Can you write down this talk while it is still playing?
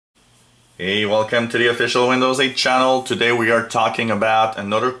Hey, welcome to the official Windows 8 channel. Today we are talking about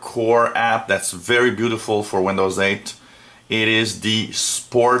another core app that's very beautiful for Windows 8. It is the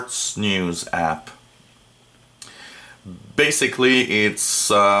Sports News app. Basically, it's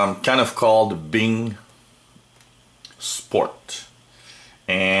kind of called Bing Sport.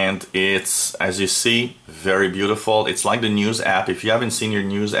 And it's, as you see, very beautiful. It's like the news app. If you haven't seen your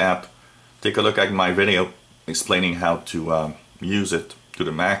news app, take a look at my video explaining how to use it to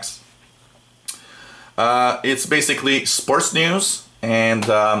the max. It's basically sports news, and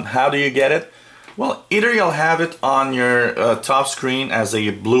how do you get it? Well, either you'll have it on your top screen as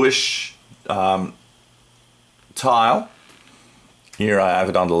a bluish tile. Here I have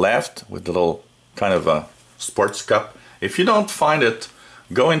it on the left with the little kind of a sports cup. If you don't find it,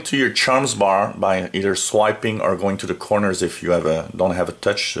 go into your charms bar by either swiping or going to the corners if you don't have a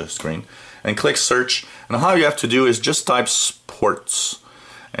touch screen, and click search. And how you have to do is just type sports.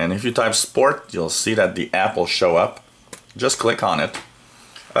 And if you type sport, you'll see that the app will show up. Just click on it.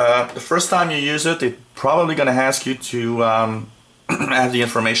 The first time you use it, it's probably going to ask you to have the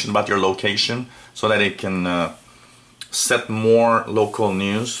information about your location so that it can set more local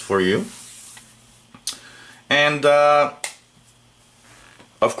news for you. And of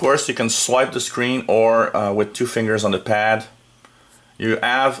course, you can swipe the screen or with two fingers on the pad. You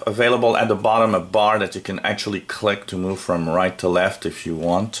have available at the bottom a bar that you can actually click to move from right to left if you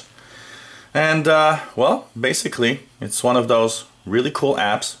want. And well, basically, it's one of those really cool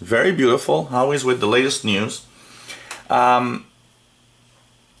apps, very beautiful, always with the latest news.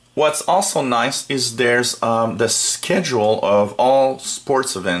 What's also nice is there's the schedule of all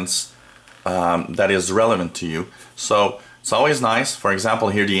sports events that is relevant to you. So it's always nice. For example,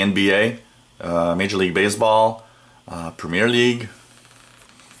 here the NBA, Major League Baseball, Premier League.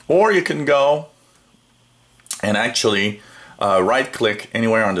 Or you can go and actually right-click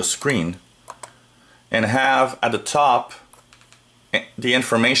anywhere on the screen and have at the top the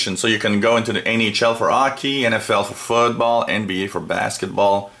information. So you can go into the NHL for hockey, NFL for football, NBA for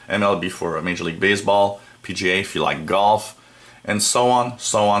basketball, MLB for Major League Baseball, PGA if you like golf, and so on,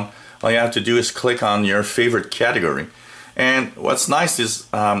 so on. All you have to do is click on your favorite category. And what's nice is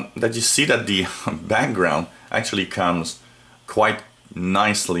that you see that the background actually comes quite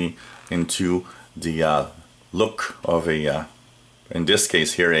nicely into the look of a, in this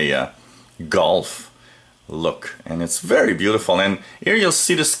case here, a golf look. And it's very beautiful. And here you'll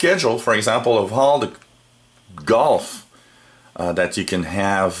see the schedule, for example, of all the golf that you can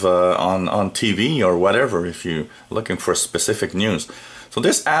have on TV or whatever if you're looking for specific news. So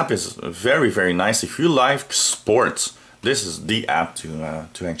this app is very, very nice. If you like sports, this is the app to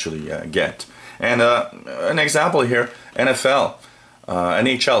actually get. And an example here, NHL,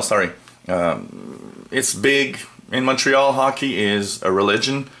 sorry. It's big. In Montreal, hockey is a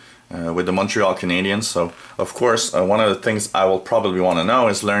religion with the Montreal Canadiens. So, of course, one of the things I will probably want to know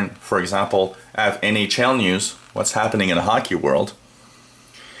is learn, for example, have NHL news, what's happening in the hockey world.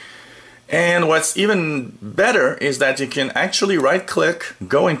 And what's even better is that you can actually right-click,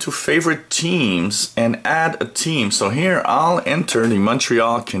 go into favorite teams, and add a team. So here I'll enter the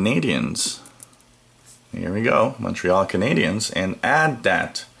Montreal Canadiens. Here we go, Montreal Canadiens, and add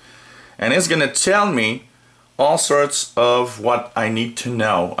that. And it's going to tell me all sorts of what I need to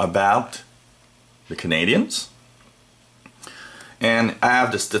know about the Canadiens. And I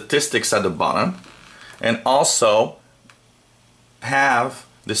have the statistics at the bottom. And also have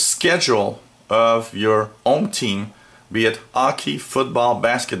the schedule of your home team, be it hockey, football,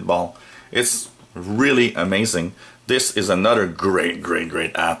 basketball. It's really amazing. This is another great, great,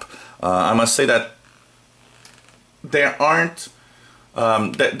 great app. I must say that there was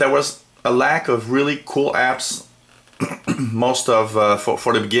a lack of really cool apps most of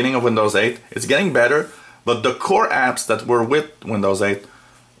for the beginning of Windows 8. It's getting better, but the core apps that were with Windows 8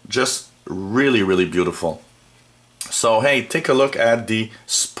 just really, really beautiful. So hey, take a look at the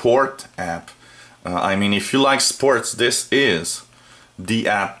Sport app. I mean, if you like sports, this is the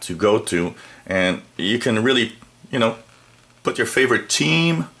app to go to, and you can really, you know, put your favorite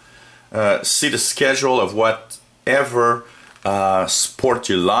team, see the schedule of whatever sport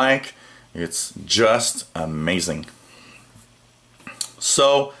you like. It's just amazing.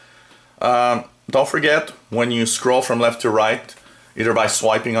 So don't forget, when you scroll from left to right, either by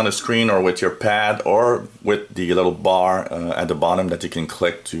swiping on the screen or with your pad or with the little bar at the bottom that you can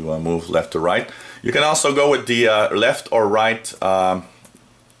click to move left to right. You can also go with the left or right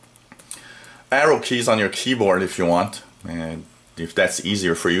arrow keys on your keyboard if you want, and if that's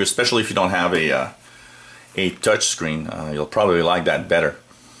easier for you, especially if you don't have a touch screen. You'll probably like that better.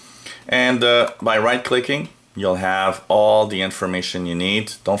 And by right clicking, you'll have all the information you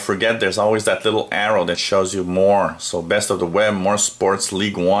need. Don't forget, there's always that little arrow that shows you more. So best of the web, more sports,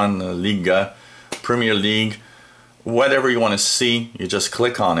 League One, Liga, Premier League, whatever you want to see, you just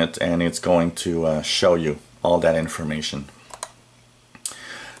click on it and it's going to show you all that information.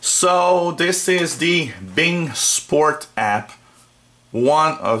 So this is the Bing Sport app,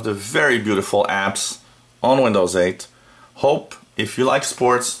 one of the very beautiful apps on Windows 8. Hope if you like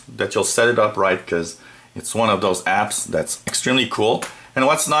sports that you'll set it up right, because it's one of those apps that's extremely cool. And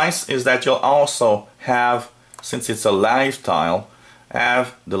what's nice is that you'll also have, since it's a live tile,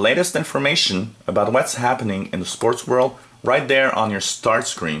 have the latest information about what's happening in the sports world right there on your start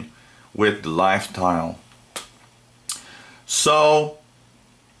screen with the live tile. So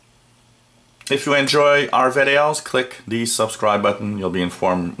if you enjoy our videos, click the subscribe button. You'll be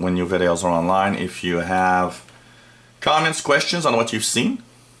informed when new videos are online. If you have comments, questions on what you've seen,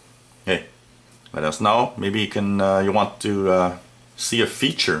 hey, let us know. Maybe you want to see a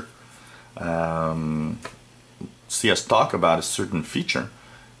feature, see us talk about a certain feature.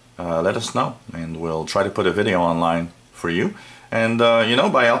 Let us know, and we'll try to put a video online for you. And you know,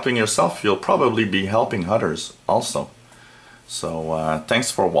 by helping yourself, you'll probably be helping others also. So thanks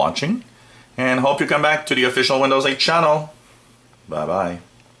for watching, and hope you come back to the official Windows 8 channel. Bye bye.